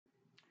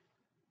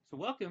So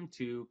welcome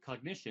to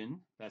Cognition.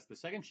 That's the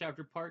second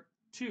chapter, part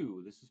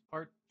two. This is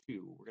part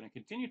two. We're going to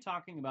continue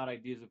talking about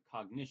ideas of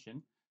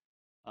cognition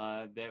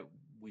that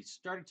we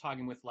started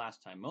talking with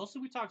last time. Mostly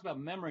we talked about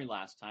memory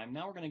last time.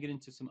 Now we're going to get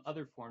into some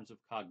other forms of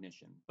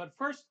cognition. But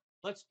first,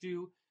 let's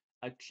do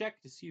a check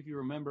to see if you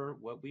remember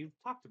what we've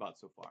talked about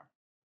so far.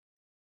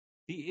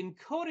 The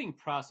encoding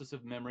process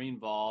of memory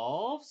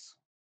involves...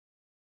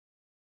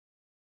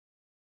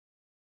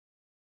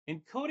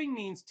 Encoding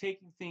means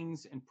taking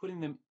things and putting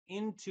them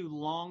into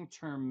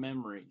long-term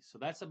memory. So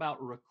that's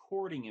about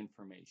recording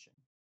information,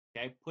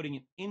 okay? Putting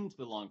it into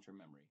the long-term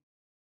memory.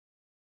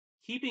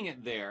 Keeping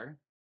it there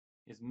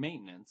is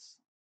maintenance,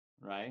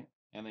 right?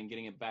 And then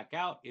getting it back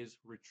out is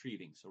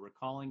retrieving. So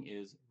recalling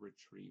is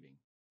retrieving.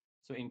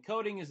 So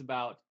encoding is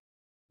about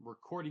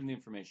recording the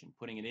information,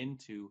 putting it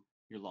into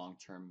your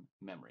long-term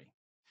memory.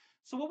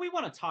 So what we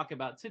want to talk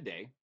about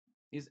today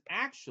is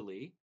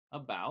actually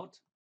about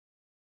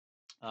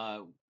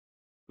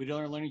we did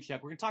our learning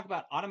check. We're going to talk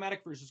about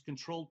automatic versus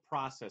controlled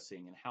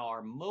processing and how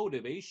our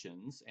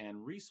motivations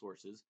and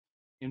resources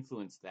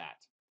influence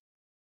that.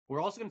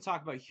 We're also going to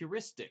talk about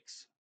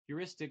heuristics.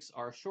 Heuristics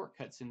are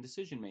shortcuts in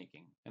decision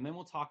making. And then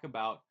we'll talk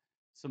about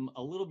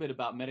a little bit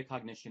about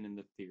metacognition and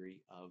the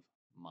theory of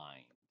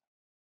mind.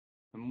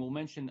 And we'll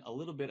mention a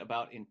little bit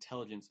about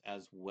intelligence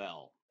as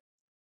well.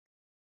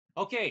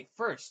 Okay,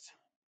 first,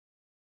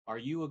 are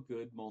you a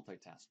good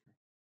multitasker?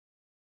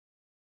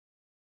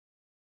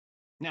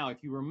 Now,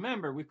 if you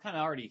remember, we've kind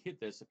of already hit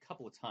this a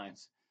couple of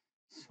times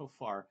so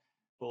far,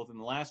 both in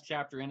the last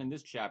chapter and in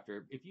this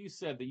chapter. If you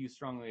said that you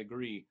strongly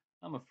agree,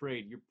 I'm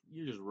afraid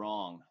you're just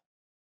wrong.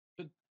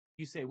 But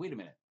you say, wait a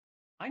minute,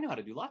 I know how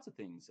to do lots of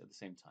things at the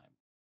same time.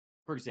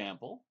 For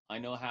example, I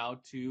know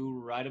how to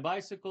ride a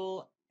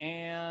bicycle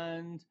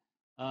and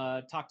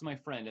talk to my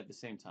friend at the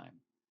same time.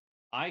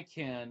 I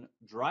can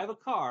drive a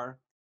car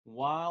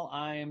while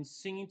I'm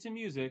singing to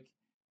music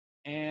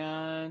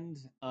and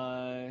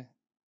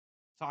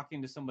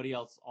talking to somebody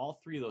else. All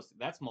three of those,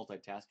 that's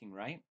multitasking,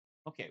 right?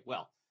 Okay,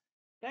 well,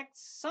 that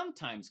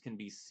sometimes can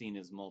be seen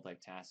as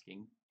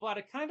multitasking, but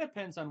it kind of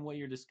depends on what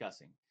you're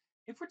discussing.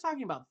 If we're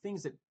talking about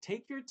things that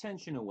take your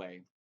attention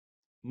away,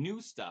 new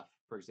stuff,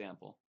 for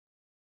example,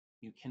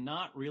 you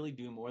cannot really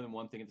do more than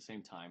one thing at the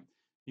same time.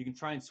 You can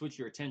try and switch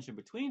your attention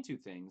between two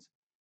things,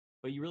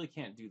 but you really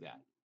can't do that.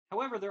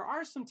 However, there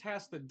are some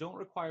tasks that don't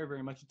require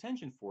very much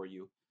attention for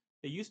you.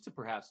 They used to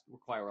perhaps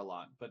require a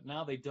lot, but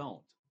now they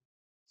don't.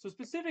 So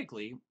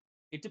specifically,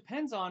 it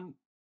depends on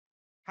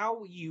how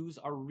we use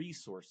our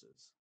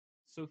resources.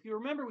 So if you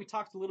remember, we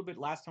talked a little bit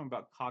last time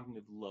about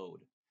cognitive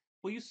load.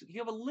 Well, you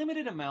have a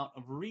limited amount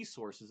of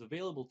resources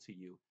available to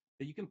you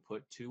that you can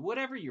put to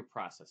whatever you're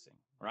processing,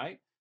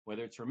 right?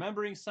 Whether it's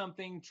remembering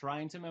something,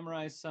 trying to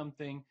memorize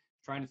something,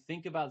 trying to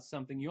think about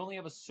something, you only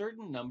have a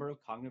certain amount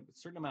of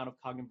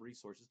cognitive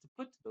resources to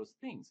put to those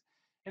things.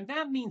 And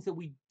that means that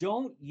we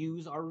don't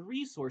use our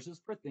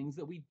resources for things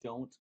that we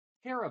don't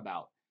care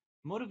about.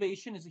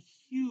 Motivation is a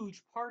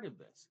huge part of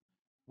this.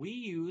 We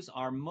use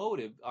our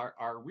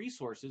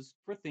resources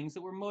for things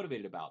that we're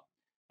motivated about.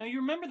 Now,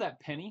 you remember that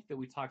penny that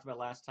we talked about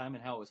last time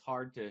and how it was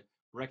hard to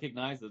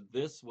recognize that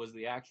this was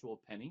the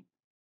actual penny?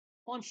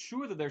 Well, I'm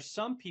sure that there's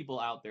some people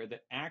out there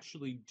that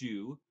actually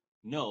do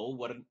know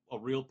what a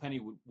real penny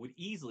would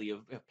easily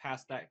have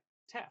passed that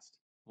test.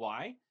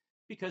 Why?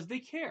 Because they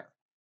care.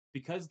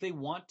 Because they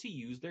want to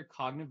use their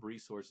cognitive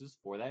resources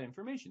for that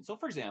information. So,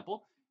 for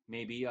example,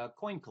 maybe a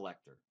coin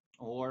collector,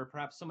 or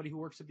perhaps somebody who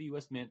works at the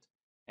US Mint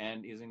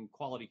and is in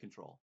quality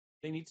control.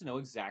 They need to know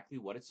exactly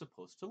what it's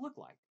supposed to look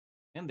like.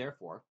 And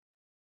therefore,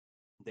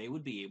 they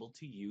would be able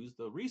to use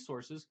the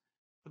resources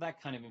for that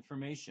kind of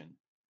information.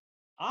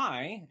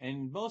 I,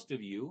 and most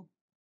of you,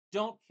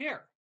 don't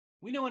care.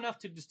 We know enough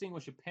to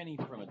distinguish a penny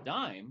from a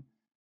dime,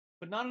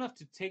 but not enough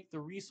to take the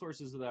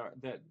resources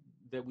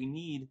that we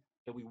need,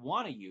 that we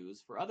want to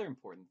use for other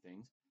important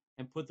things,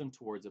 and put them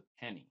towards a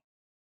penny.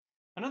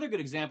 Another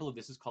good example of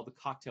this is called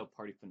the cocktail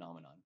party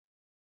phenomenon.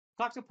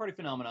 Cocktail party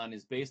phenomenon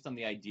is based on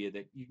the idea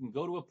that you can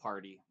go to a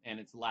party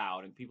and it's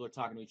loud and people are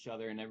talking to each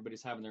other and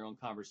everybody's having their own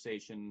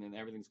conversation and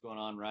everything's going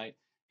on, right?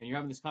 And you're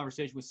having this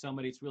conversation with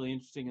somebody, it's really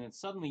interesting, and then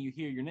suddenly you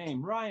hear your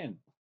name, Ryan,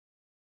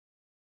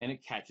 and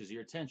it catches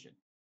your attention.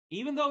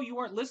 Even though you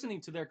weren't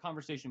listening to their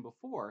conversation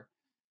before,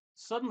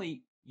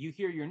 suddenly you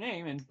hear your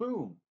name and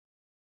boom,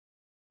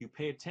 you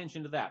pay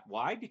attention to that.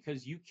 Why?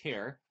 Because you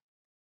care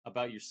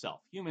about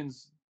yourself.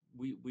 Humans,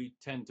 we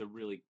tend to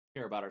really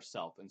care about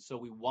ourselves, and so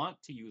we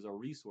want to use our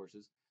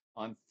resources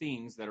on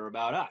things that are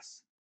about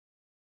us.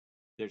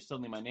 There's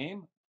suddenly my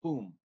name,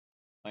 boom,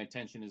 my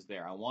attention is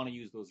there. I want to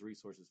use those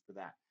resources for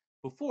that.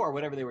 Before,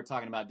 whatever they were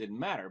talking about didn't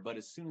matter, but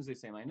as soon as they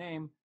say my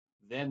name,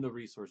 then the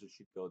resources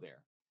should go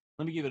there.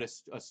 Let me give it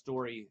a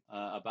story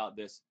about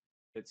this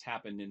that's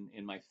happened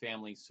in my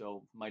family.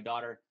 So my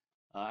daughter,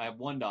 I have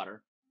one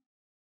daughter,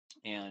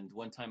 and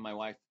one time my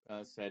wife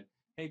said,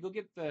 "Hey, go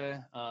get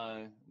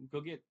our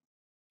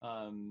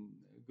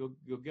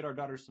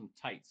daughter some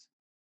tights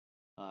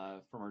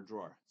from her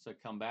drawer." So I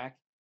come back,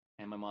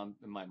 and my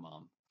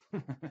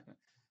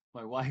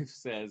wife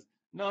says,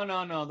 No,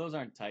 no, no, those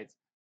aren't tights.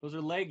 Those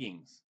are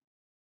leggings.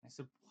 I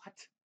said, what?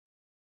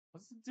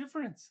 What's the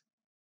difference?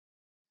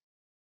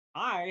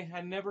 I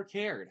had never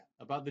cared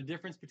about the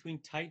difference between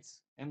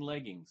tights and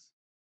leggings.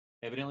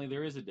 Evidently,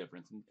 there is a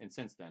difference, and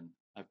since then,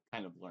 I've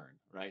kind of learned,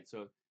 right?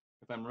 So,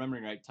 if I'm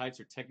remembering right, tights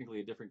are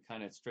technically a different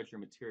kind of stretchier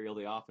material.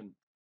 They often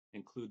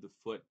include the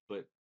foot,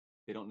 but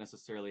they don't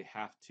necessarily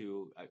have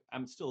to.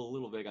 I'm still a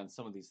little vague on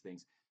some of these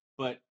things,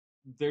 but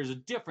there's a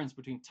difference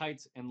between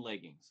tights and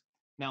leggings.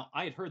 Now,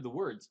 I had heard the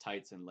words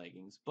tights and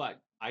leggings, but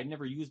I'd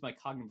never used my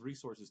cognitive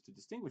resources to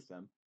distinguish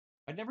them.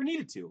 I'd never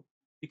needed to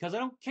because I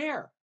don't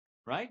care,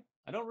 right?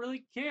 I don't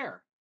really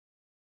care.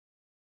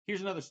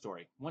 Here's another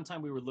story. One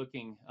time we were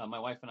looking, my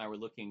wife and I were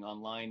looking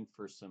online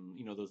for some,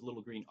 those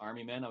little green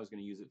army men. I was going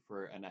to use it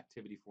for an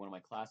activity for one of my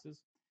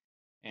classes.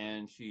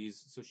 And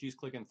she's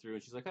clicking through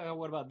and she's like, oh,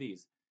 what about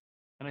these?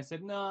 And I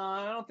said, no,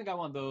 I don't think I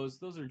want those.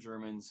 Those are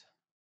Germans.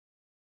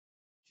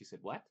 She said,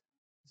 what?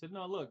 I said,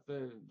 no, look,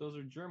 those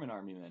are German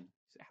army men.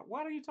 She said,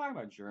 what are you talking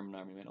about, German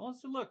army men? Oh,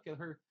 so look at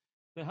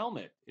the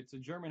helmet. It's a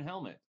German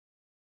helmet.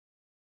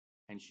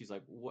 And she's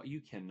like, what? You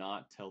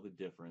cannot tell the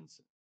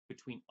difference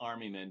between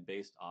army men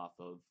based off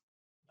of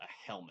a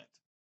helmet.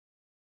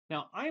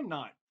 Now, I'm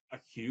not a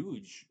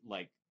huge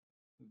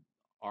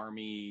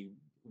army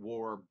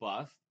war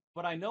buff,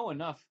 but I know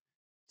enough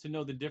to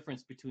know the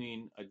difference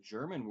between a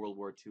German World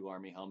War II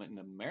Army helmet and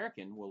an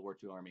American World War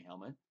II Army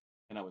helmet.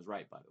 And I was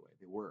right, by the way.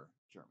 They were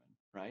German,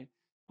 right?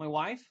 My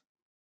wife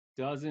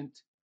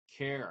doesn't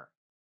care.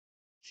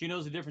 She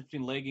knows the difference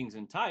between leggings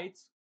and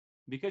tights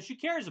because she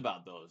cares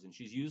about those and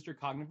she's used her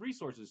cognitive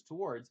resources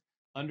towards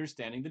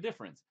understanding the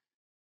difference.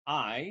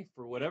 I,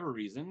 for whatever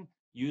reason,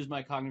 use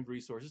my cognitive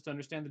resources to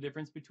understand the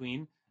difference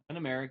between an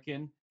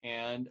American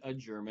and a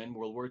German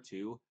World War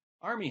II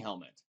Army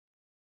helmet.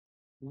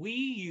 We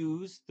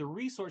use the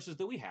resources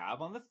that we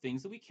have on the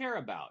things that we care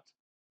about.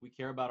 We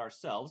care about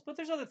ourselves, but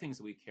there's other things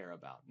that we care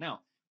about.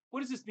 Now,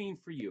 what does this mean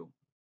for you?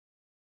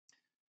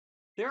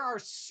 There are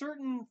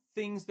certain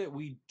things that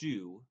we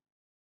do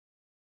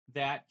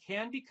that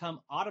can become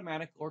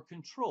automatic or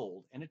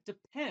controlled, and it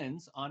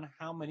depends on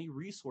how many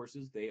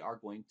resources they are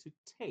going to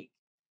take.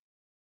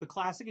 The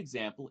classic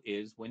example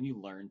is when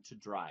you learn to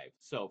drive.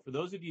 So for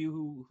those of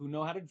you who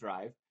know how to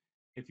drive,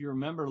 if you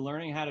remember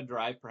learning how to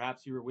drive,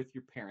 perhaps you were with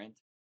your parent,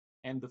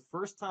 and the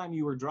first time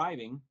you were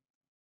driving,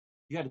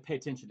 you had to pay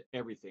attention to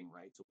everything,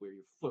 right? So where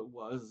your foot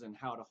was and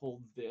how to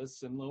hold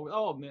this and lower.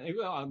 Oh,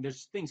 man,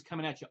 there's things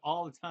coming at you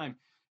all the time,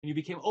 and you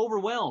became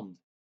overwhelmed.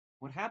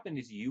 What happened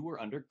is you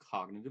were under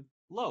cognitive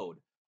load.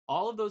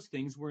 All of those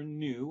things were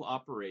new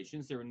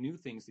operations. There were new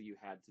things that you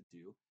had to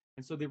do.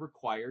 And so they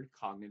required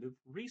cognitive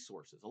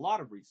resources, a lot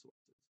of resources.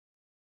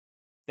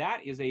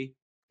 That is a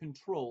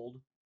controlled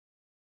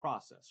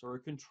process or a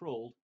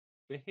controlled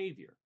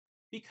behavior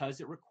because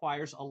it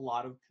requires a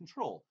lot of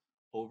control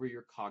over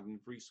your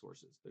cognitive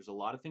resources. There's a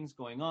lot of things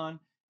going on,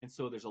 and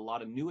so there's a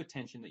lot of new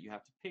attention that you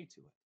have to pay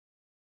to it.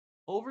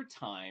 Over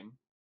time,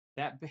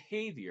 that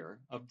behavior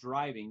of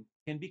driving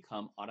can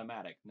become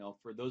automatic. Now,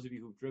 for those of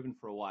you who've driven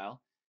for a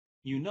while,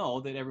 you know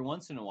that every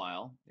once in a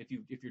while, if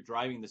you're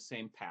driving the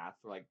same path,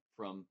 like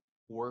from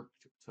work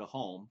to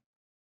home,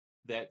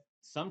 that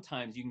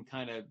sometimes you can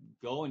kind of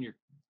go and you're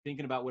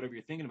thinking about whatever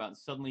you're thinking about, and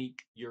suddenly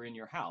you're in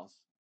your house,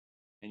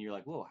 and you're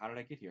like, whoa, how did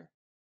I get here?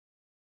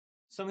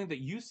 Something that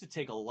used to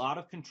take a lot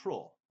of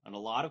control and a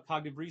lot of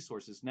cognitive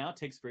resources now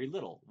takes very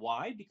little.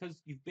 Why? Because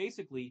you've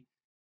basically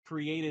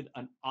created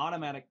an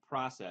automatic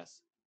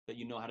process that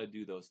you know how to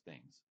do those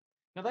things.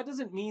 Now, that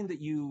doesn't mean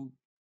that you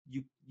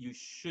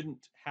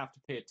shouldn't have to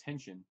pay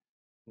attention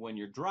when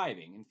you're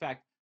driving. In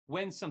fact,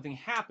 when something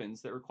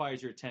happens that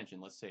requires your attention,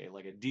 let's say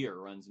like a deer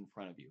runs in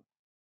front of you,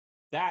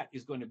 that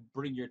is going to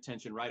bring your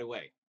attention right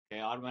away.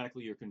 Okay,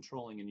 automatically you're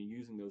controlling and you're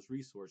using those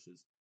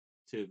resources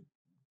to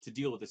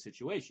deal with the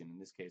situation, in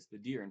this case, the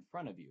deer in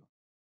front of you.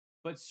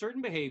 But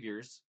certain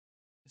behaviors,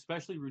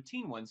 especially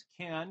routine ones,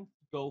 can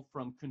go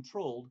from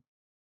controlled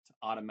to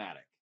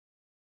automatic.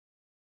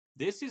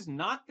 This is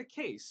not the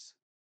case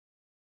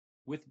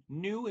with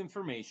new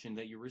information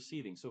that you're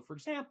receiving. So, for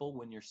example,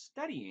 when you're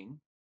studying,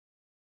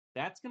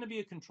 that's going to be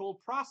a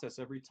controlled process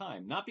every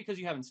time, not because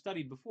you haven't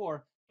studied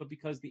before, but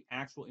because the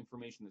actual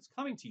information that's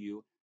coming to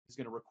you is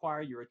going to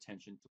require your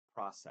attention to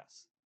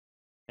process.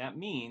 That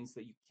means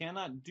that you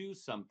cannot do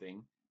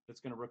something that's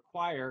going to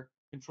require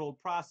controlled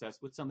process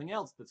with something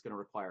else that's going to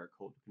require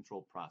a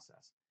controlled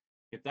process.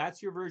 If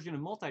that's your version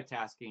of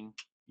multitasking,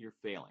 you're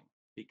failing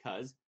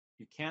because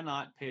you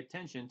cannot pay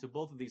attention to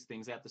both of these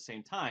things at the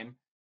same time.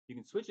 You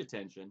can switch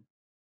attention,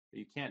 but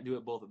you can't do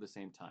it both at the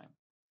same time.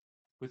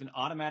 With an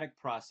automatic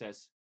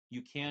process,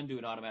 you can do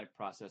an automatic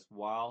process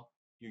while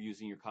you're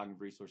using your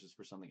cognitive resources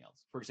for something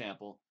else. For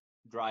example,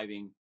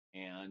 driving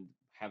and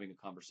having a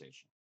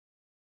conversation.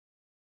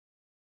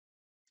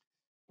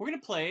 We're going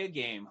to play a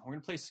game. We're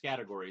going to play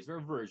Scattergories, or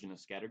a version of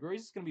Scattergories.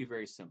 It's going to be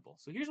very simple.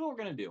 So here's what we're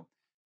going to do.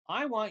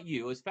 I want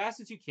you, as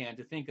fast as you can,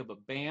 to think of a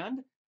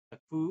band, a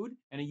food,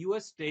 and a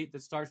U.S. state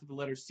that starts with the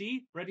letter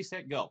C. Ready,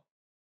 set, go.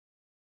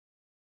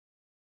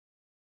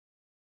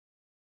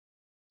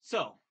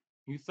 So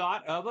You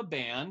thought of a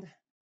band,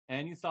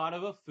 and you thought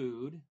of a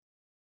food,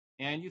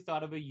 and you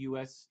thought of a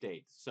U.S.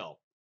 state. So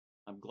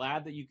I'm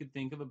glad that you could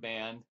think of a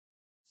band.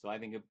 So I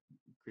think of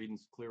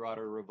Creedence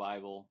Clearwater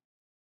Revival,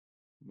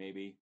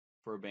 maybe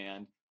for a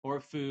band, or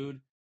a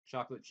food,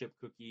 chocolate chip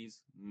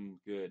cookies.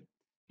 Good.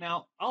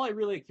 Now, all I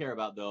really care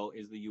about, though,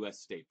 is the U.S.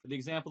 state. For the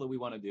example that we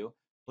want to do,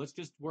 let's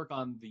just work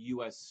on the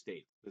U.S.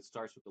 state that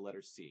starts with the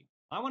letter C.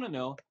 I want to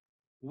know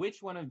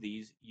which one of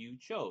these you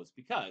chose,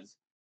 because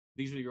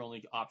these are your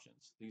only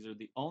options. These are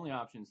the only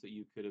options that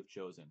you could have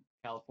chosen: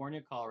 California,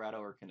 Colorado,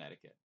 or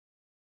Connecticut.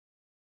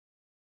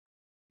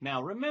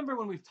 Now, remember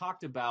when we've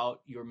talked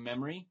about your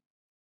memory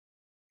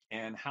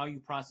and how you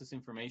process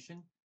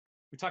information?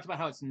 We talked about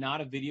how it's not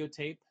a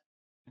videotape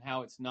and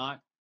how it's not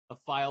a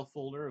file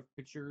folder of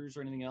pictures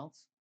or anything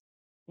else.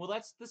 Well,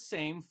 that's the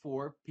same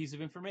for a piece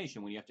of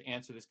information when you have to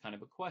answer this kind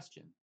of a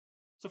question.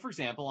 So, for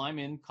example, I'm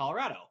in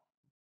Colorado.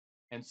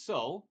 And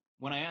so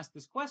when I ask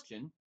this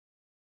question,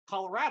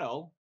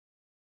 Colorado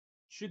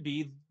should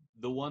be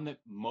the one that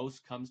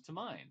most comes to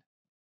mind.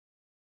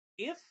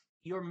 If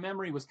your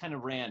memory was kind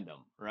of random,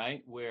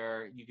 right,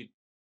 where you could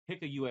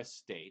pick a U.S.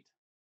 state,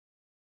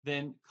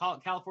 then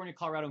California,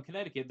 Colorado, and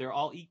Connecticut, they're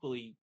all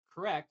equally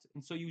correct,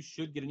 and so you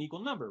should get an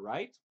equal number,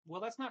 right? Well,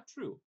 that's not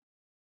true.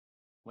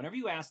 Whenever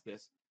you ask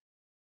this,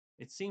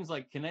 it seems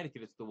like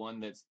Connecticut is the one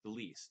that's the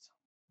least,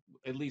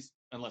 at least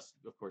unless,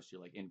 of course, you're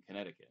like in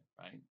Connecticut,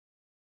 right?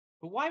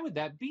 But why would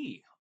that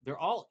be? They're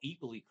all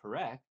equally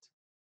correct.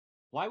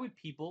 Why would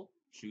people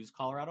choose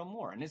Colorado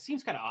more? And it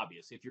seems kind of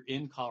obvious. If you're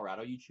in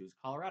Colorado, you choose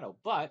Colorado.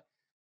 But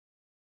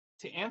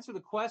to answer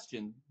the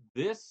question,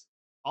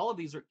 all of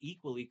these are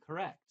equally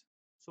correct.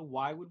 So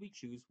why would we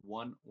choose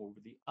one over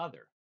the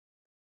other?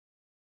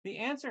 The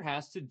answer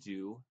has to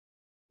do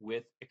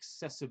with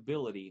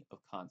accessibility of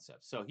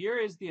concepts. So here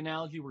is the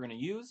analogy we're going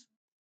to use.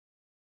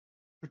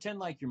 Pretend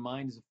like your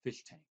mind is a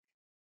fish tank.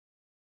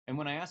 And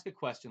when I ask a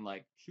question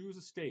like, choose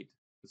a state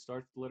that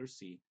starts with the letter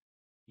C,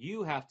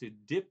 you have to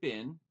dip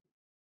in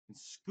and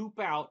scoop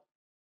out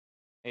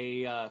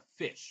a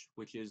fish,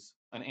 which is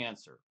an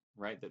answer,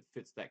 right, that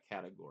fits that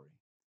category.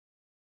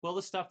 Well,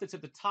 the stuff that's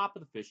at the top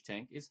of the fish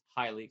tank is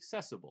highly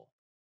accessible.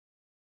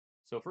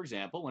 So, for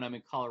example, when I'm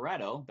in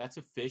Colorado, that's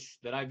a fish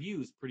that I've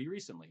used pretty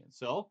recently. And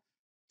so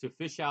to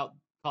fish out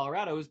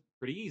Colorado is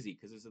pretty easy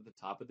because it's at the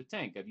top of the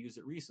tank. I've used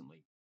it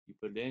recently. You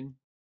put it in,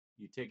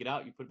 you take it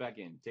out, you put it back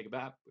in, take it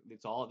back.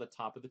 It's all at the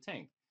top of the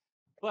tank.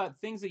 But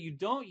things that you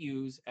don't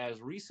use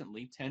as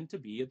recently tend to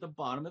be at the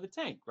bottom of the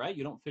tank, right?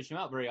 You don't fish them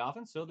out very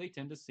often, so they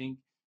tend to sink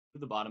to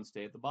the bottom,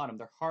 stay at the bottom.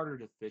 They're harder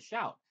to fish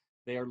out.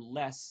 They are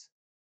less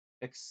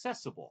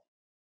accessible.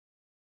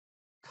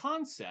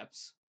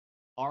 Concepts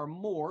are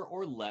more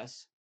or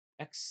less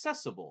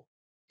accessible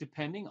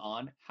depending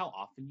on how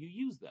often you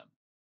use them.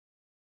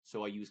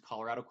 So I use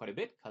Colorado quite a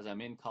bit because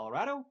I'm in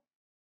Colorado.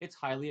 It's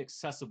highly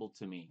accessible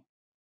to me.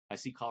 I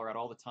see Colorado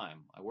all the time.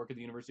 I work at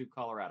the University of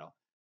Colorado.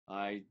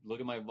 I look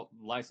at my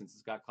license,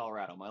 it's got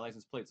Colorado. My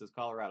license plate says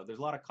Colorado. There's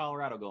a lot of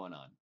Colorado going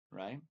on,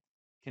 right?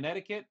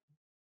 Connecticut,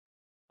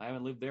 I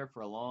haven't lived there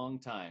for a long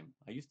time.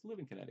 I used to live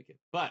in Connecticut,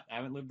 but I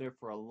haven't lived there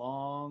for a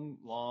long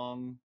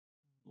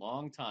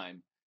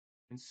time.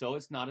 And so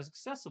it's not as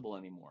accessible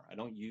anymore. I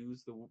don't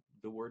use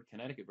the word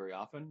Connecticut very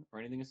often or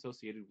anything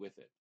associated with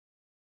it.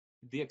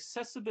 The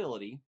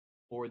accessibility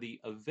or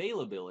the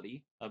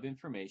availability of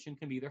information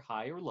can be either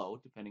high or low,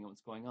 depending on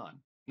what's going on.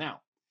 Now,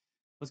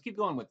 let's keep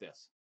going with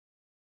this.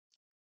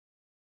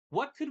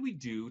 What could we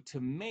do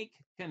to make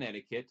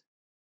Connecticut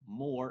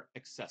more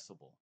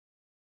accessible?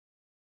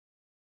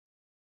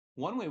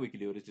 One way we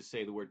could do it is just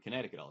say the word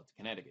Connecticut all the time.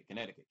 Connecticut,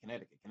 Connecticut,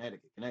 Connecticut,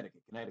 Connecticut,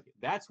 Connecticut, Connecticut.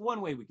 That's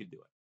one way we could do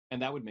it,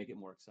 and that would make it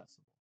more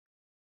accessible.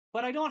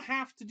 But I don't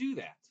have to do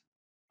that.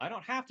 I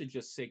don't have to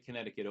just say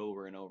Connecticut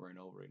over and over and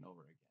over and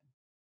over again.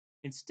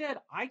 Instead,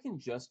 I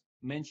can just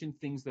mention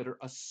things that are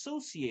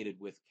associated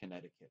with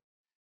Connecticut.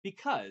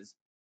 Because,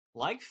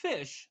 like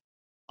fish,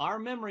 our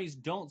memories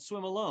don't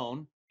swim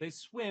alone. They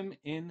swim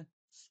in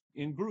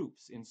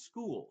groups, in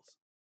schools.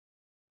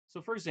 So,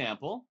 for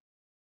example,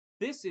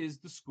 this is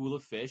the school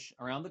of fish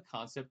around the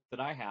concept that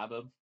I have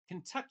of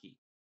Kentucky.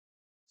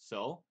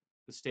 So,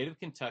 the state of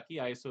Kentucky,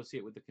 I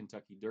associate with the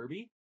Kentucky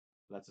Derby.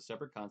 That's a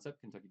separate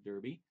concept, Kentucky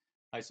Derby.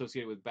 I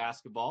associate it with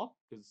basketball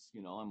because,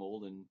 I'm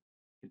old and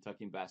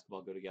Kentucky and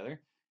basketball go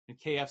together. And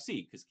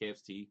KFC, because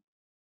KFC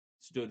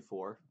stood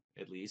for,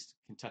 at least,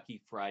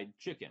 Kentucky Fried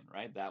Chicken,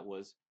 right? That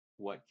was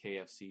what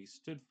KFC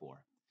stood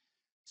for.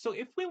 So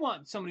if we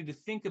want somebody to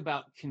think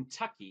about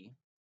Kentucky,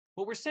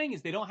 what we're saying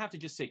is they don't have to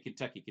just say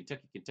Kentucky,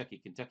 Kentucky, Kentucky,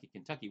 Kentucky,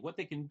 Kentucky. What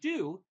they can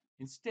do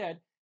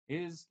instead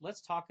is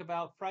let's talk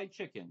about fried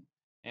chicken,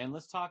 and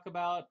let's talk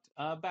about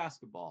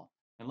basketball,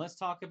 and let's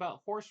talk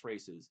about horse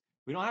races.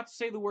 We don't have to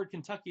say the word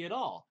Kentucky at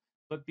all,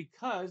 but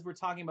because we're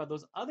talking about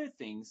those other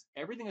things,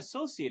 everything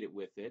associated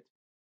with it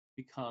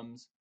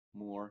becomes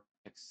more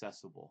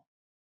accessible.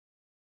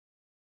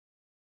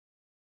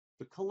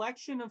 The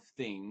collection of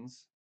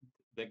things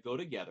that go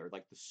together,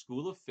 like the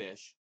school of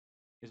fish,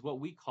 is what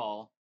we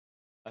call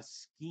a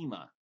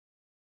schema.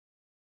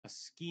 A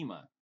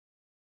schema.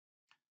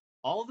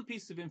 all of the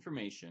pieces of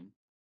information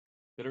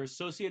that are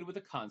associated with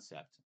a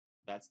concept.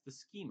 That's the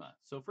schema.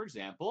 So for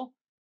example,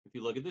 if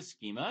you look at the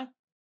schema,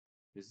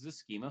 this is a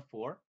schema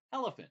for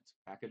elephant.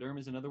 Pachyderm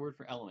is another word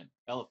for elephant.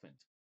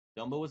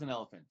 Dumbo is an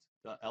elephant.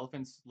 The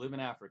elephants live in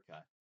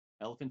Africa.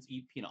 Elephants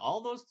eat peanuts.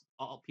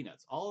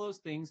 All those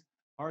things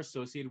are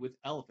associated with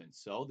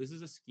elephants. So this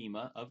is a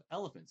schema of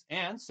elephants.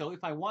 And so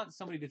if I want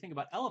somebody to think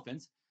about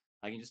elephants,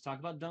 I can just talk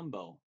about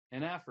Dumbo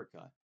and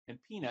Africa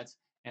and peanuts,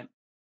 and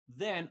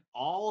then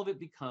all of it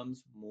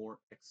becomes more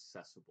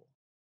accessible.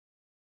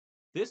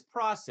 This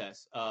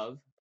process of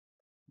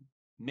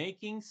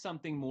making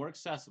something more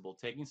accessible,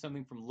 taking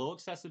something from low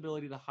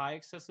accessibility to high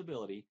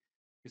accessibility,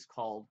 is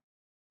called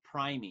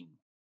priming.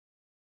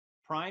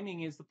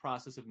 Priming is the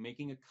process of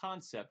making a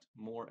concept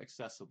more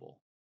accessible.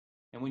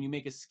 And when you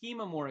make a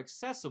schema more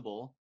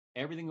accessible,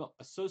 everything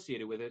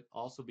associated with it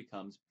also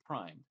becomes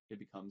primed. It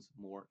becomes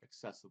more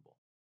accessible.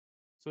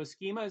 So a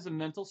schema is a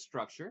mental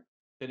structure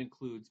that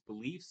includes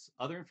beliefs,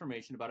 other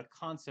information about a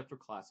concept or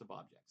class of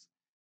objects.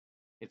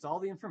 It's all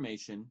the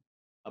information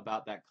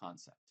about that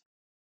concept.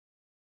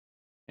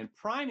 And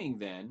priming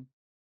then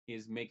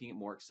is making it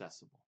more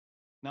accessible.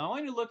 Now I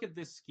want you to look at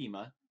this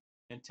schema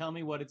and tell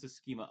me what it's a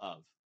schema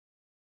of.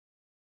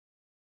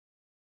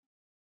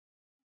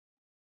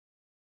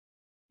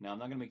 Now I'm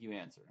not going to make you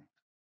answer.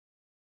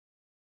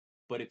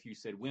 But if you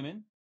said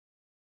women,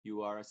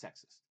 you are a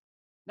sexist.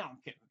 Now,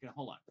 okay,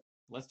 hold on.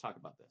 Let's talk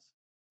about this.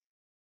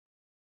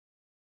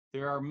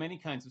 There are many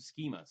kinds of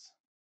schemas.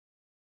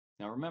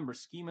 Now remember,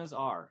 schemas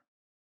are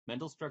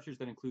mental structures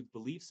that include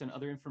beliefs and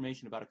other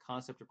information about a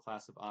concept or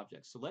class of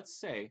objects. So let's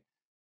say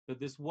that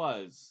this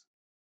was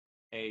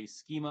a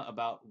schema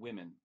about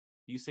women.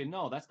 You say,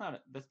 no, that's not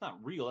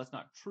real, that's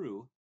not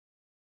true.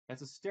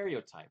 That's a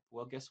stereotype.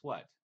 Well, guess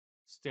what?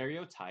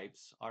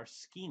 Stereotypes are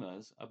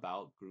schemas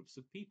about groups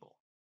of people.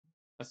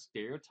 A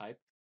stereotype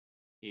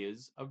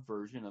is a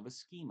version of a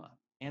schema.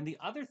 And the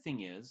other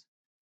thing is,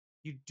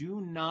 you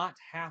do not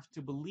have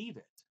to believe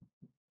it.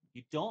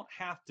 You don't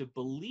have to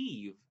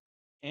believe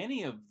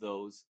any of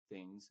those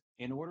things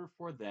in order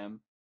for them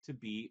to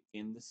be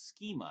in the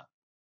schema.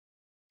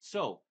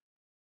 So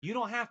you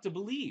don't have to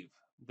believe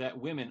that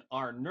women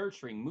are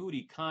nurturing,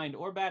 moody, kind,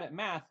 or bad at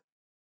math,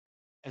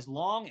 as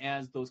long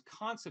as those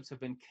concepts have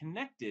been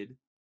connected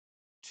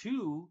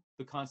to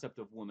the concept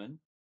of woman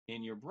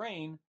in your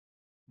brain,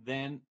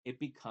 then it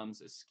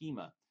becomes a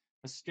schema.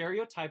 A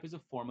stereotype is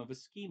a form of a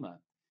schema.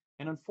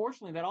 And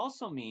unfortunately, that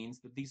also means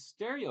that these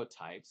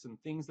stereotypes and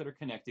things that are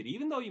connected,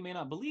 even though you may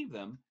not believe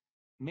them,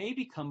 may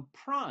become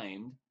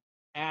primed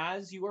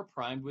as you are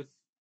primed with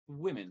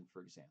women,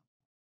 for example,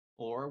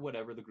 or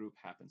whatever the group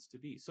happens to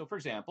be. So for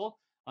example,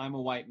 I'm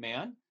a white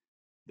man.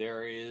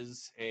 There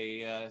is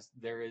a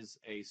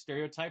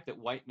stereotype that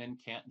white men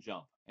can't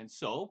jump. And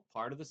so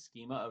part of the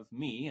schema of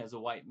me as a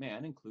white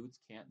man includes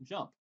can't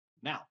jump.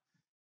 Now,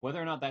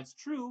 whether or not that's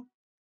true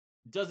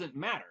doesn't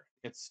matter.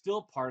 It's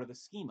still part of the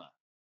schema.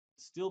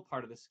 Still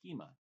part of the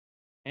schema.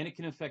 And it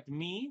can affect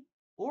me,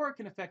 or it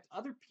can affect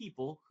other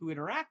people who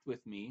interact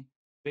with me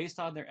based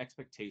on their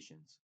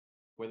expectations,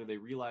 whether they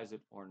realize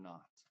it or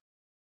not.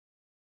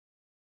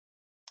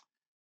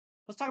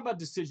 Let's talk about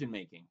decision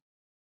making.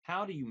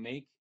 How do you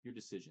make your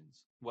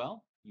decisions?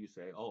 Well, you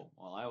say, oh,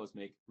 well, I always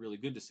make really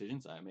good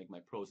decisions. I make my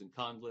pros and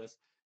cons list,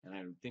 and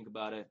I think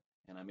about it,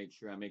 and I make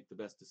sure I make the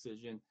best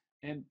decision.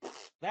 And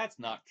that's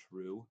not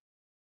true.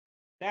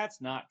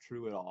 That's not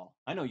true at all.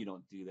 I know you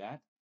don't do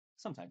that.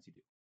 Sometimes you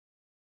do.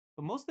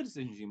 But most of the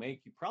decisions you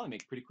make, you probably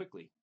make pretty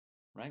quickly,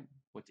 right?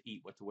 What to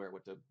eat, what to wear,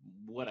 what to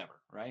whatever,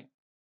 right?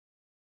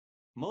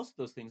 Most of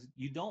those things,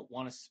 you don't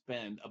want to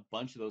spend a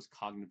bunch of those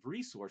cognitive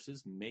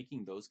resources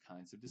making those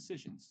kinds of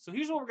decisions. So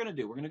here's what we're going to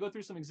do. We're going to go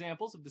through some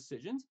examples of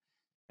decisions,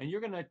 and you're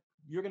going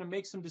to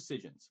make some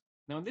decisions.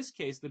 Now, in this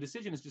case, the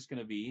decision is just going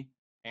to be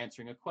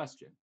answering a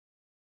question.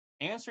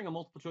 Answering a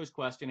multiple choice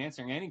question,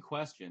 answering any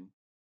question,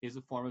 is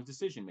a form of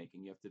decision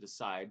making. You have to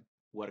decide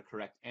what a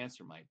correct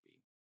answer might be,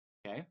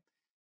 okay?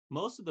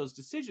 Most of those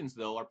decisions,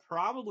 though, are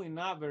probably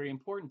not very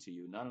important to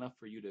you, not enough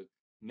for you to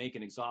make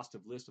an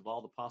exhaustive list of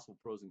all the possible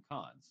pros and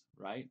cons,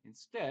 right?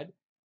 Instead,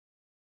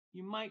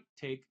 you might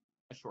take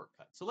a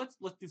shortcut. So let's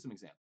do some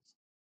examples.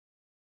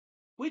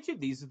 Which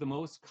of these is the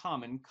most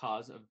common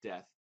cause of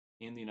death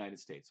in the United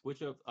States?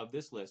 Which of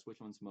this list, which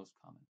one's most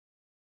common?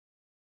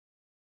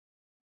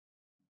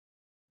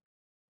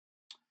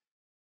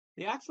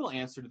 The actual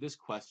answer to this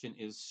question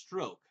is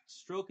stroke.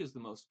 Stroke is the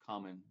most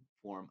common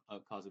form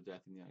of cause of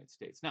death in the United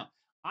States. Now,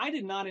 I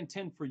did not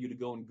intend for you to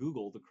go and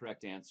Google the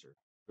correct answer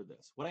for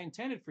this. What I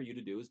intended for you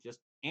to do is just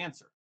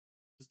answer.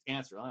 Just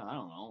answer. I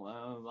don't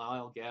know.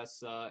 I'll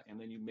guess, and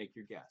then you make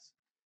your guess.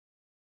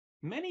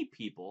 Many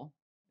people,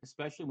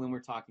 especially when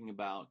we're talking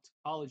about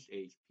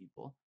college-age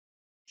people,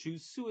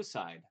 choose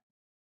suicide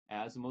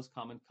as the most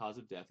common cause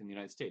of death in the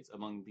United States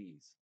among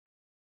these.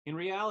 In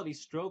reality,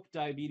 stroke,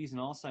 diabetes, and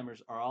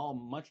Alzheimer's are all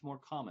much more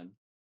common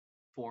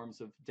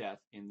forms of death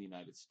in the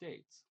United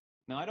States.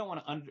 Now, I don't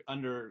want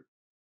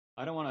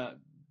to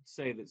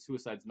say that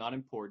suicide's not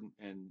important,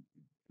 and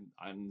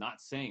I'm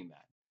not saying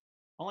that.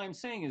 All I'm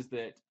saying is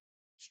that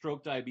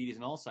stroke, diabetes,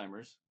 and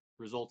Alzheimer's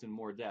result in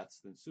more deaths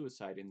than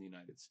suicide in the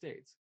United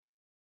States.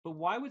 But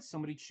why would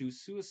somebody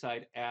choose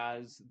suicide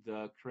as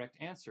the correct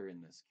answer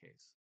in this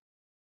case?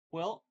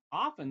 Well,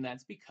 often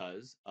that's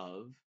because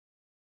of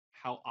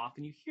how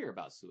often you hear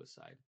about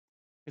suicide.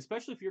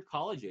 Especially if you're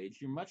college age,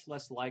 you're much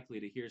less likely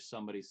to hear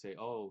somebody say,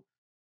 oh,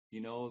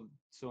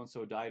 so and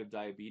so died of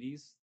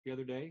diabetes the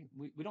other day.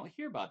 We don't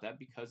hear about that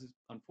because it's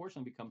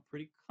unfortunately become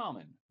pretty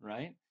common,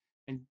 right?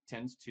 And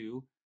tends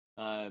to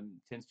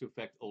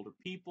affect older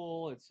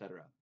people,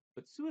 etc.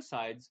 But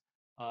suicides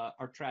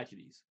are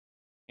tragedies,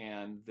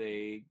 and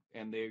they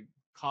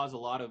cause a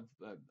lot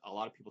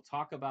of people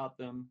talk about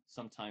them.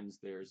 Sometimes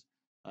there's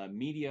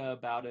media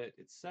about it,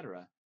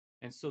 etc.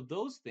 And so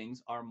those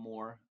things are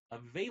more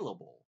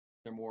available.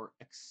 They're more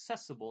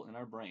accessible in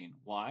our brain.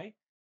 Why?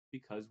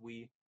 Because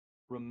we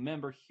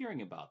remember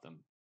hearing about them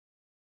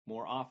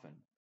more often.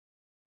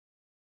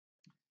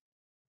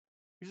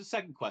 Here's a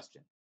second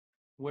question.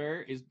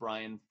 Where is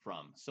Brian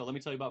from? So let me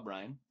tell you about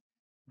Brian.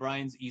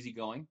 Brian's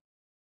easygoing.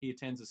 He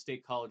attends a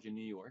state college in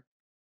New York.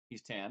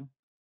 He's tan,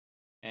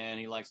 and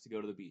he likes to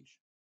go to the beach.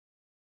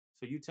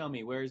 So you tell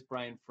me, where is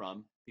Brian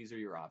from? These are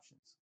your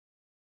options.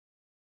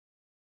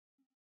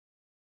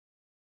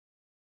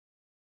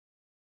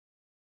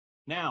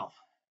 Now,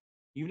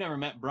 you've never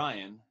met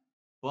Brian,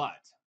 but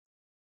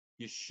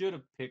you should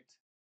have picked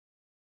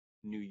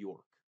New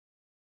York.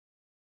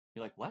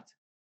 You're like, what?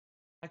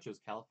 I chose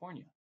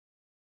California.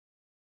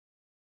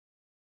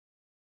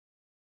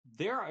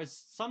 There are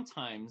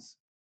sometimes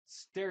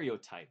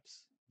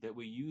stereotypes that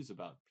we use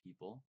about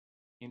people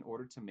in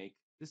order to make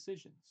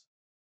decisions.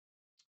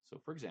 So,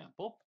 for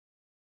example,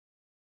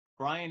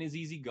 Brian is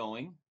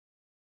easygoing,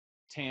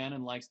 tan,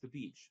 and likes the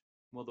beach.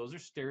 Well, those are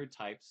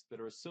stereotypes that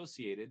are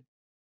associated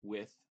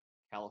with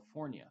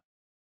California.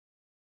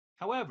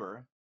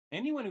 However,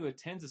 anyone who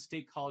attends a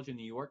state college in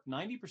New York,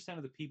 90%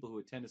 of the people who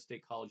attend a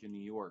state college in New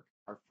York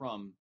are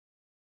from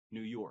New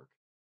York.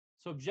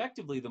 So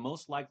objectively, the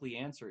most likely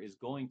answer is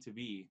going to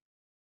be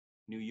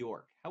New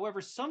York.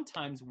 However,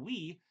 sometimes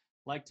we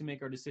like to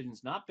make our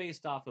decisions not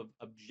based off of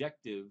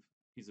objective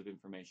piece of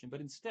information,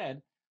 but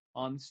instead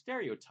on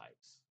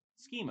stereotypes,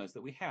 schemas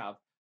that we have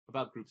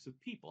about groups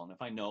of people. And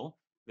if I know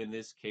that in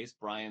this case,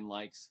 Brian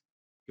likes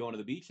going to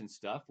the beach and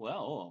stuff,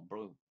 well,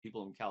 bro,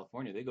 people in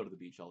California, they go to the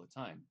beach all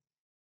the time.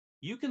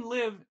 You can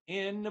live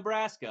in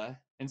Nebraska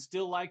and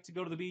still like to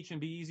go to the beach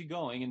and be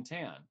easygoing and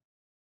tan.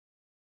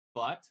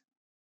 But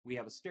we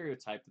have a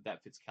stereotype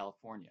that fits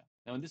California.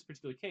 Now, in this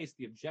particular case,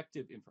 the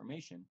objective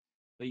information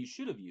that you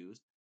should have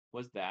used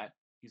was that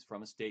he's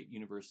from a state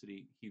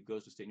university. He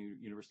goes to State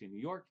University in New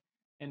York,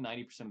 and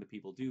 90% of the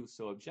people do.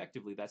 So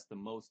objectively, that's the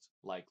most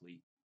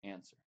likely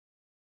answer.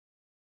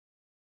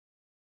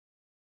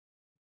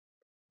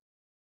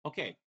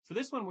 Okay, for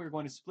this one, we're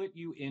going to split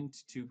you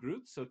into two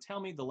groups. So tell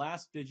me the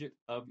last digit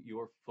of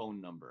your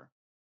phone number.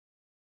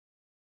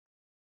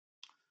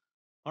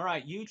 All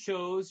right, you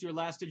chose your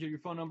last digit of your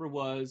phone number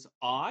was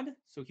odd.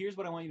 So here's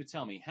what I want you to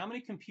tell me. How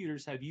many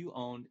computers have you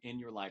owned in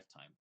your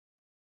lifetime?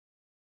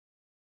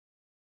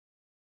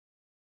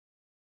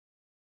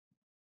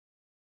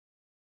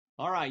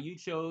 All right, you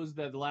chose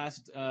that the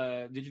last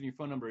digit of your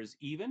phone number is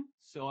even.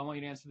 So I want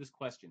you to answer this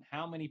question.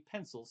 How many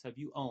pencils have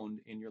you owned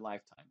in your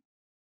lifetime?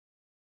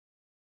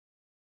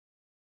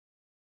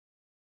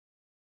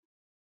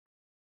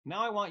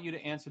 Now I want you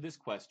to answer this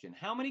question.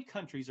 How many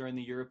countries are in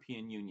the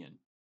European Union?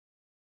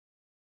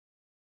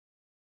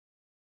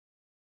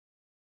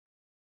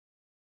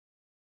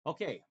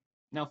 Okay,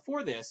 now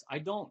for this, I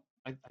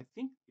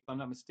think if I'm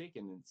not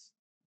mistaken,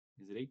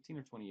 is it 18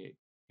 or 28?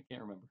 I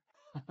can't remember.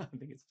 I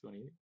think it's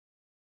 28.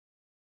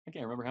 I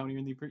can't remember how many are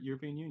in the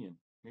European Union.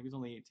 Maybe it's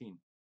only 18.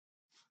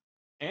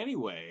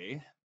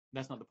 Anyway,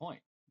 that's not the point.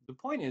 The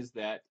point is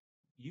that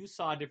you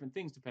saw different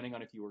things depending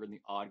on if you were in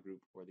the odd group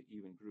or the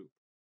even group.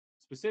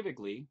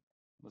 Specifically,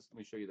 let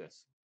me show you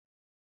this.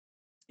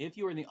 If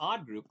you were in the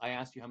odd group, I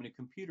asked you how many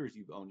computers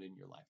you've owned in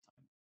your lifetime.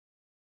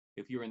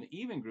 If you were in the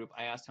even group,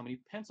 I asked how many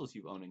pencils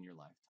you've owned in your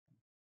lifetime.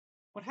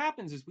 What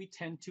happens is we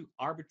tend to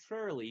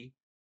arbitrarily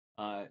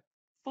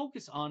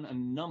focus on a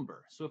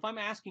number. So if I'm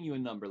asking you a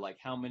number like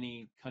how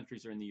many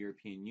countries are in the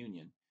European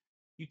Union,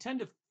 you tend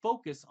to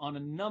focus on a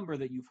number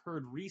that you've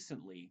heard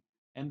recently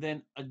and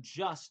then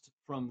adjust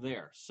from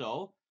there.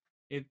 So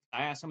if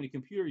I ask how many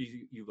computers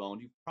you've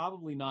owned, you've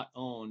probably not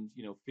owned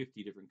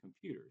 50 different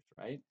computers,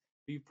 right?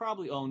 But you've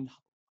probably owned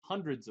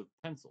hundreds of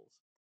pencils.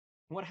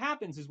 And what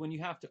happens is when you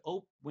have to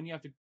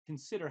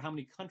consider how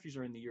many countries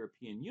are in the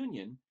European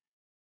Union,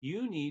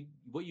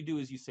 what you do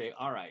is you say,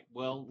 all right,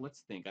 well,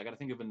 let's think. I got to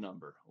think of a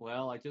number.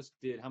 Well, I just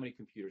did how many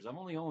computers? I've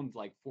only owned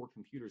like 4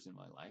 computers in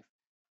my life.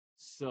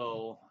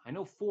 So I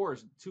know 4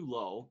 is too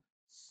low.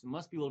 So it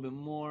must be a little bit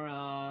more,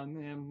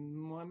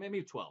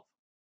 maybe 12.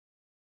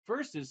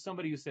 First is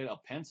somebody who said, oh,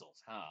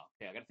 pencils.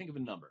 Okay, I got to think of a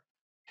number.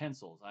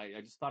 Pencils.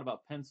 I just thought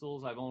about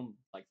pencils. I've owned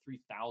like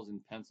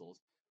 3,000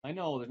 pencils. I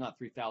know there's not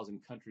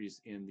 3,000 countries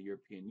in the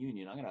European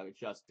Union. I'm going to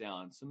adjust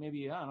down. So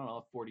maybe, I don't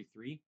know,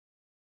 43.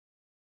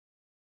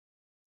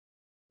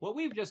 What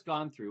we've just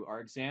gone through are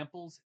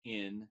examples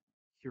in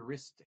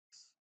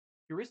heuristics.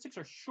 Heuristics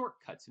are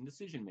shortcuts in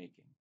decision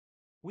making.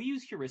 We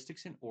use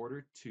heuristics in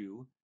order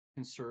to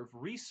conserve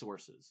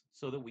resources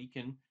so that we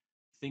can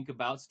think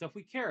about stuff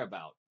we care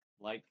about,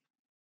 like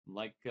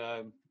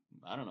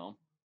I don't know,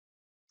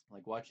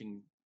 like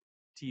watching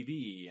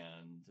TV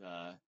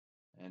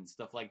and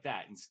stuff like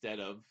that, instead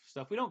of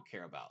stuff we don't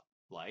care about,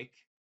 like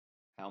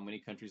how many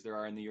countries there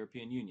are in the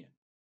European Union.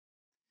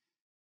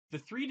 The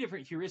three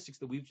different heuristics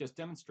that we've just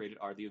demonstrated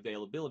are the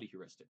availability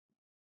heuristic,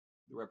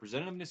 the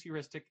representativeness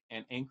heuristic,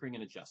 and anchoring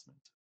and adjustment.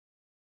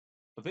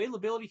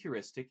 Availability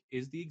heuristic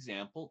is the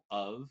example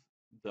of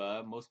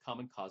the most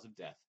common cause of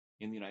death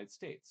in the United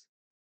States.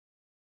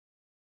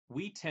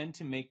 We tend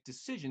to make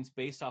decisions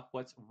based off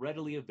what's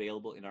readily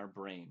available in our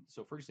brain.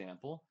 So, for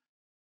example,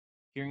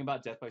 hearing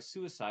about death by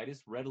suicide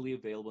is readily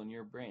available in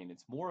your brain.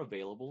 It's more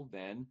available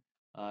than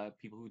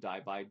people who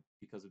die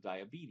because of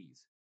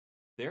diabetes.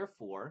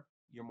 Therefore,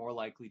 you're more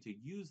likely to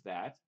use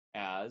that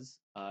as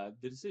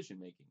the decision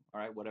making.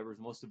 All right, whatever's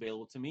most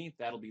available to me,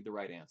 that'll be the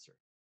right answer.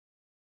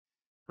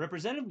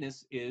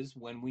 Representativeness is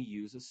when we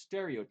use a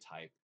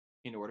stereotype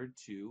in order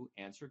to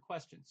answer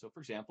questions. So, for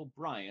example,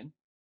 Brian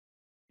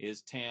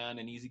is tan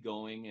and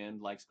easygoing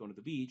and likes going to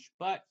the beach,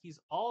 but he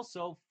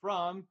also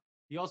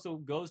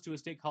goes to a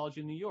state college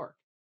in New York.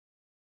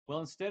 Well,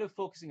 instead of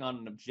focusing on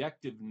an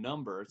objective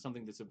number,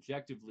 something that's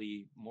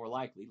objectively more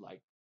likely,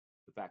 like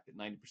the fact that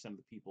 90% of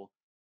the people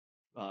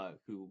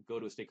who go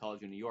to a state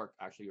college in New York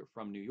actually are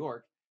from New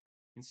York,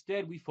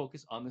 instead we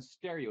focus on the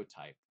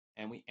stereotype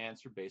and we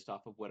answer based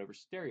off of whatever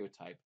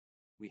stereotype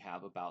we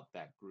have about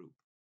that group.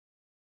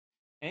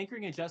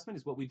 Anchoring adjustment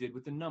is what we did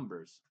with the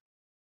numbers.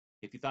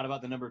 If you thought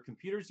about the number of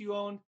computers you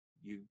owned,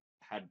 you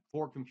had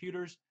 4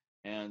 computers,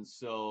 and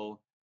so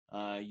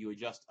you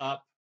adjust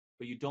up,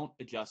 but you don't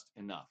adjust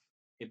enough.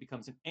 It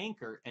becomes an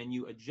anchor, and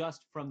you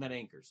adjust from that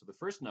anchor. So the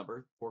first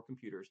number, 4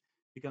 computers,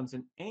 becomes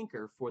an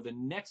anchor for the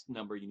next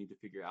number you need to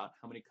figure out,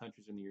 how many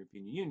countries in the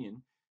European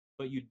Union,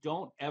 but you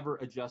don't ever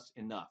adjust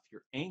enough.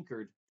 You're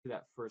anchored to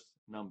that first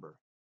number.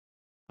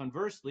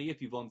 Conversely,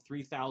 if you've owned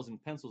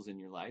 3,000 pencils in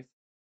your life,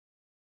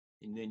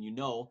 and then you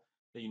know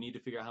that you need to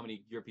figure out how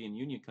many European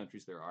Union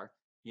countries there are,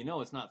 you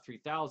know it's not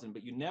 3,000,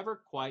 but you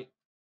never quite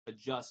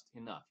adjust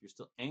enough. You're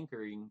still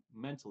anchoring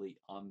mentally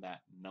on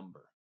that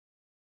number.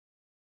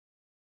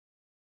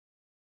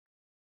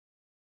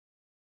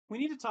 We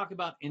need to talk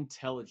about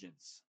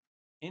intelligence.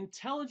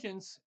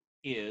 Intelligence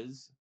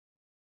is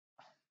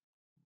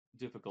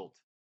difficult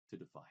to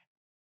define,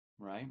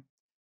 right?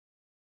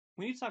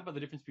 We need to talk about the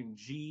difference between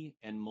G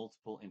and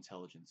multiple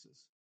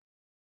intelligences.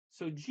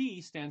 So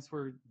G stands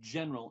for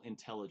general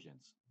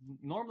intelligence.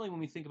 Normally when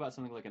we think about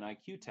something like an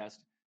IQ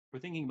test, we're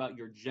thinking about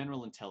your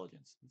general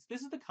intelligence.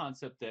 This is the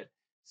concept that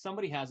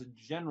somebody has a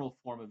general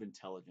form of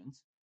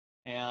intelligence,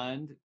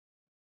 and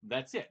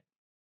that's it.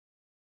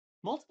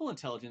 Multiple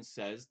intelligence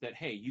says that,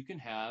 hey, you can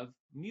have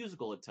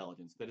musical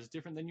intelligence that is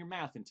different than your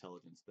math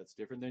intelligence, that's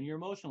different than your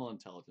emotional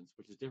intelligence,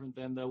 which is different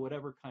than the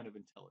whatever kind of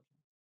intelligence.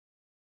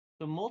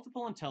 So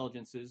multiple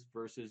intelligences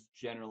versus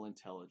general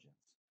intelligence.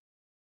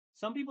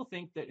 Some people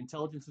think that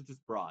intelligence is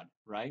just broad,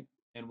 right?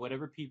 And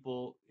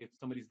if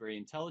somebody's very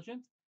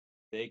intelligent,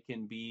 they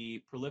can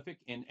be prolific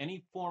in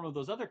any form of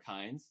those other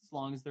kinds as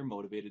long as they're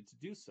motivated to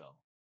do so.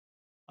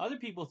 Other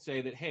people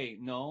say that, hey,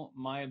 no,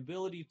 my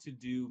ability to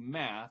do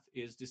math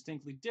is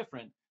distinctly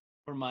different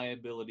from my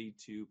ability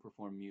to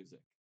perform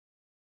music.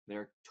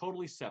 They're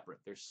totally separate.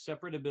 They're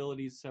separate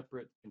abilities,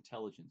 separate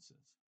intelligences.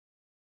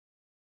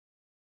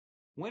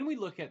 When we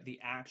look at the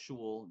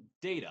actual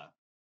data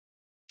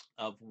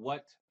of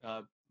what,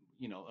 of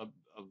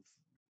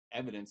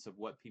evidence of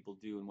what people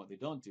do and what they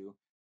don't do,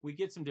 we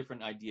get some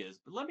different ideas.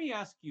 But let me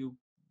ask you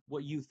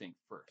what you think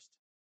first.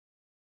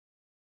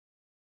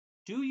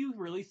 Do you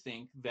really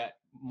think that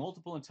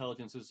multiple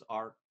intelligences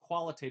are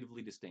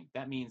qualitatively distinct?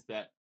 That means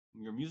that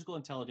your musical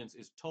intelligence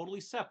is totally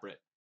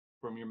separate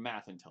from your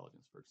math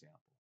intelligence, for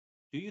example.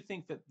 Do you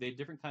think that the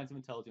different kinds of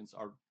intelligence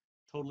are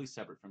totally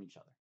separate from each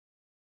other?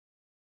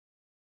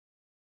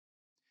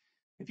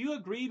 If you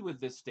agreed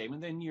with this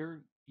statement, then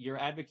you're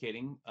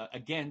advocating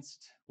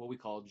against what we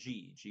call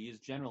G. G is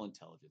general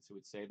intelligence. It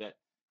would say that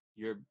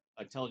your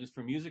intelligence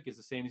for music is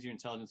the same as your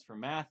intelligence for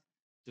math,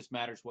 just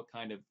matters what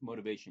kind of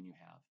motivation you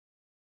have.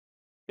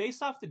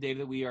 Based off the data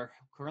that we are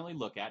currently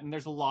looking at, and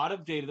there's a lot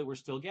of data that we're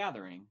still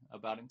gathering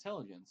about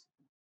intelligence,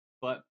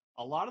 but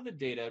a lot of the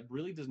data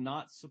really does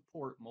not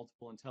support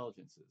multiple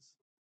intelligences.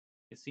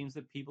 It seems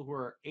that people who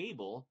are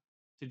able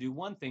to do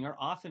one thing are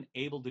often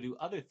able to do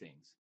other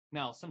things.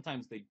 Now,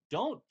 sometimes they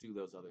don't do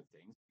those other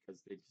things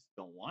because they just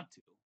don't want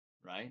to,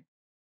 right?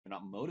 They're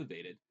not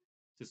motivated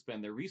to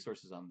spend their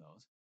resources on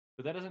those,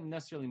 but that doesn't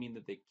necessarily mean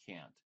that they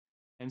can't.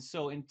 And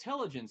so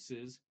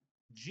intelligences,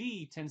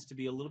 G tends to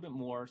be a little bit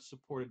more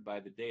supported by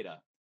the data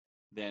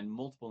than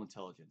multiple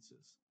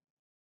intelligences.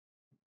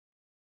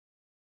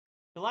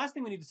 The last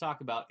thing we need to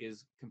talk about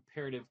is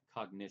comparative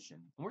cognition.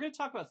 And we're going to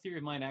talk about theory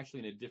of mind actually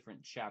in a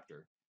different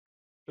chapter.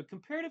 But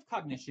comparative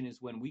cognition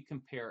is when we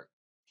compare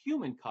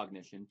human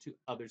cognition to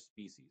other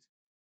species.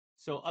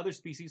 So other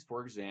species,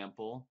 for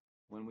example,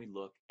 when we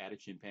look at a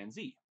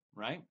chimpanzee,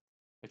 right?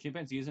 A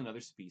chimpanzee is another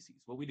species.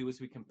 What we do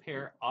is we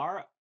compare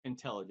our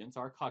intelligence,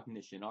 our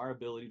cognition, our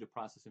ability to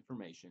process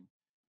information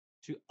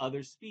to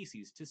other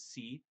species to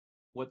see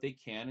what they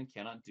can and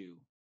cannot do.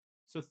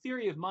 So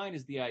theory of mind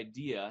is the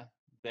idea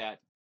that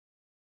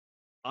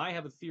I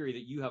have a theory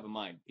that you have a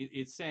mind.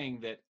 It's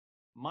saying that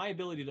my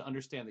ability to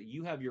understand that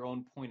you have your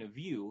own point of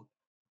view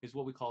is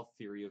what we call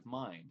theory of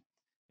mind.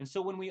 And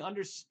so when we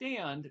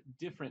understand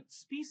different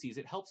species,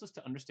 it helps us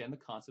to understand the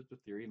concept of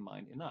theory of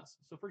mind in us.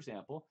 So for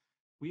example,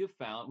 we've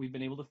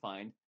been able to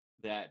find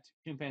that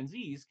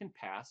chimpanzees can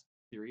pass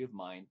theory of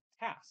mind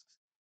tasks,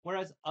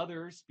 whereas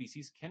other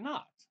species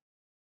cannot.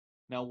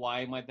 Now,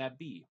 why might that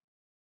be?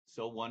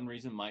 So one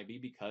reason might be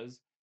because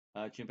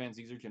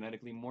chimpanzees are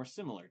genetically more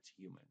similar to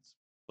humans,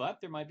 but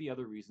there might be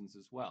other reasons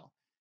as well.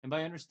 And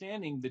by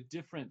understanding the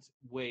different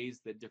ways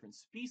that different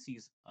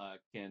species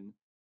can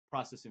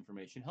process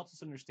information helps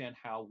us understand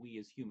how we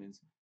as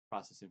humans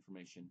process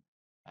information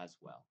as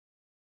well.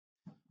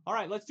 All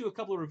right, let's do a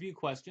couple of review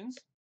questions.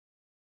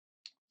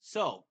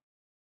 So,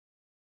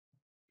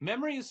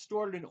 memory is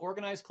stored in an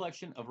organized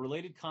collection of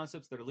related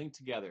concepts that are linked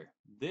together.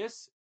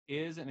 This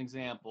is an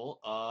example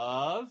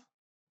of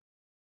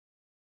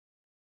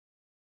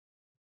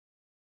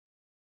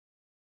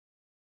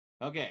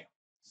okay,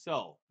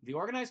 so the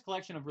organized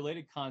collection of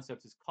related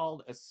concepts is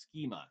called a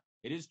schema.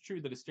 It is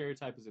true that a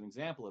stereotype is an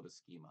example of a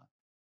schema,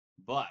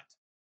 but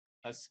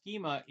a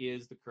schema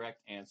is the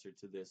correct answer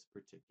to this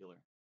particular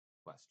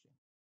question.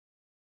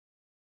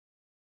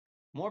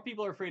 More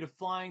people are afraid of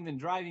flying than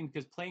driving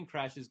because plane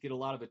crashes get a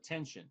lot of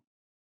attention.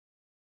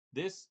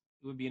 This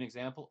would be an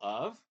example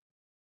of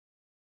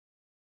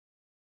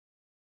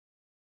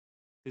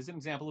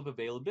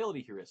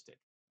availability heuristic.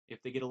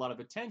 If they get a lot of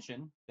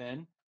attention,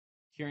 then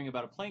hearing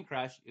about a plane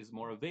crash is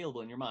more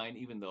available in your mind,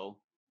 even though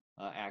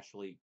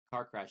actually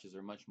car crashes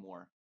are much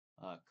more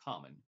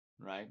common,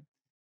 right?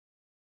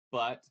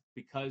 But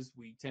because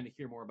we tend to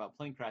hear more about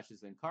plane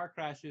crashes than car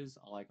crashes,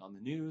 like on the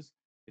news,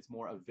 it's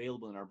more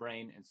available in our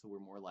brain, and so we're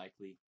more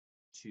likely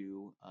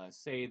to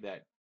say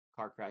that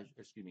plane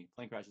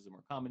crashes are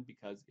more common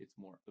because it's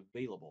more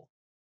available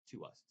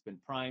to us. It's been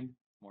primed,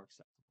 more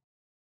acceptable.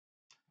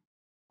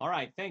 All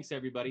right, thanks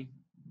everybody.